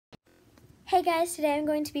Hey guys, today I'm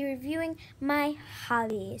going to be reviewing my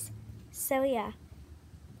hobbies. So yeah.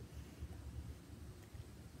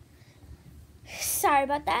 Sorry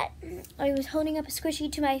about that. I was holding up a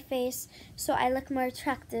squishy to my face so I look more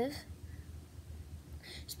attractive.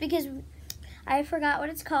 Just because I forgot what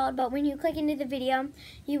it's called, but when you click into the video,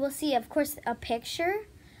 you will see, of course, a picture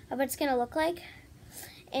of what it's going to look like.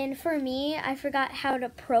 And for me, I forgot how to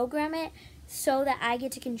program it so that I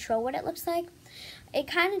get to control what it looks like. It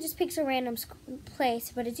kind of just picks a random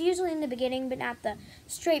place, but it's usually in the beginning, but not the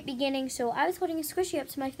straight beginning. So I was holding a squishy up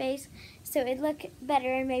to my face so it'd look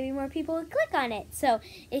better and maybe more people would click on it. So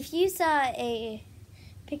if you saw a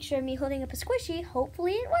picture of me holding up a squishy,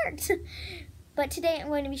 hopefully it worked. But today I'm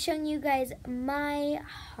going to be showing you guys my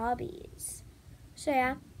hobbies. So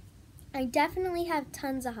yeah, I definitely have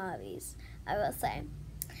tons of hobbies, I will say.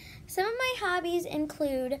 Some of my hobbies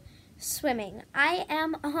include swimming. I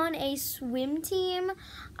am on a swim team.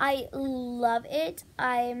 I love it.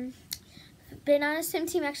 I've been on a swim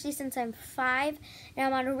team actually since I'm 5, and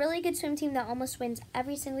I'm on a really good swim team that almost wins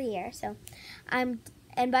every single year. So and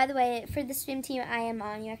by the way, for the swim team I am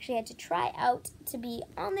on, you actually had to try out to be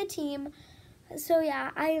on the team. So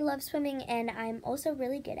yeah, I love swimming and I'm also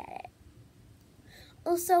really good at it.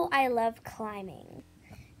 Also, I love climbing.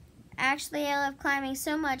 Actually, I love climbing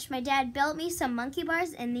so much, my dad built me some monkey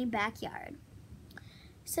bars in the backyard.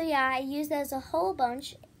 So yeah, I use those a whole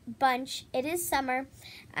bunch. It is summer,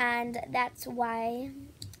 and that's why,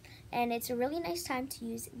 and it's a really nice time to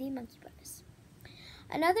use the monkey bars.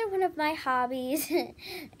 Another one of my hobbies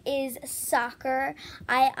is soccer.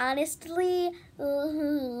 I honestly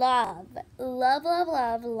love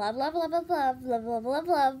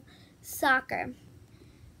soccer.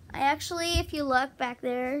 I actually, if you look back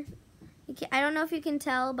there, I don't know if you can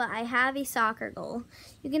tell, but I have a soccer goal.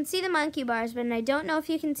 You can see the monkey bars, but I don't know if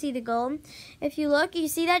you can see the goal. If you look, you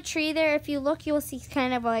see that tree there? If you look, you will see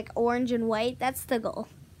kind of like orange and white. That's the goal.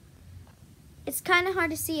 It's kind of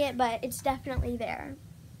hard to see it, but it's definitely there.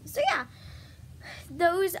 So yeah,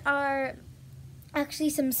 those are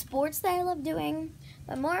actually some sports that I love doing.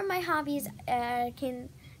 But more of my hobbies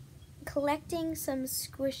collecting some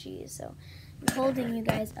squishies. So I'm holding you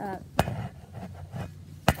guys up.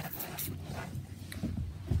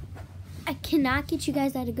 I cannot get you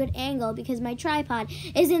guys at a good angle because my tripod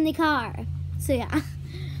is in the car. So yeah,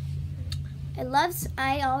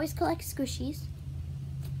 I always collect squishies.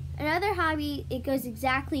 Another hobby, it goes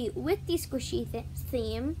exactly with the squishy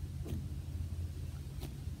theme.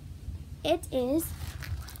 It is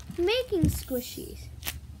making squishies.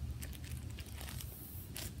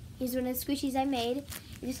 Here's one of the squishies I made.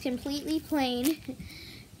 It is completely plain,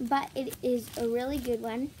 but it is a really good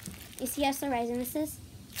one. You see how slow rising this is?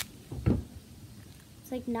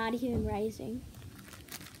 It's like not even rising.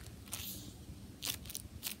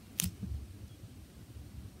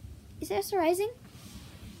 Is that slow rising?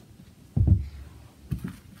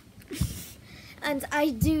 And I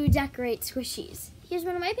do decorate squishies. Here's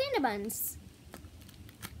one of my panda buns.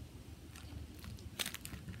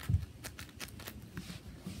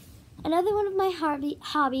 Another one of my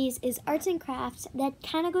hobbies is arts and crafts. That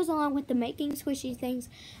kind of goes along with the making squishy things,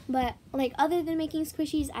 but like other than making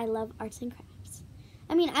squishies, I love arts and crafts.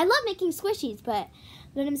 I mean, I love making squishies, but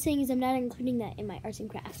what I'm saying is I'm not including that in my arts and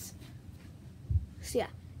crafts. So yeah,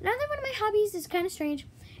 another one of my hobbies is kind of strange.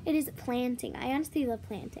 It is planting. I honestly love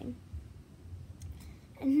planting.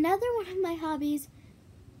 Another one of my hobbies,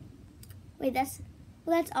 that's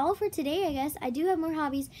all for today, I guess. I do have more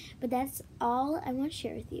hobbies, but that's all I want to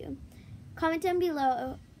share with you. Comment down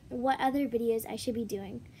below what other videos I should be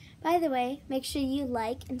doing. By the way, make sure you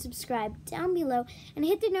like and subscribe down below and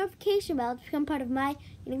hit the notification bell to become part of my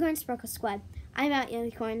Unicorn Sparkle Squad. I'm out,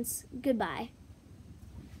 Unicorns. Goodbye.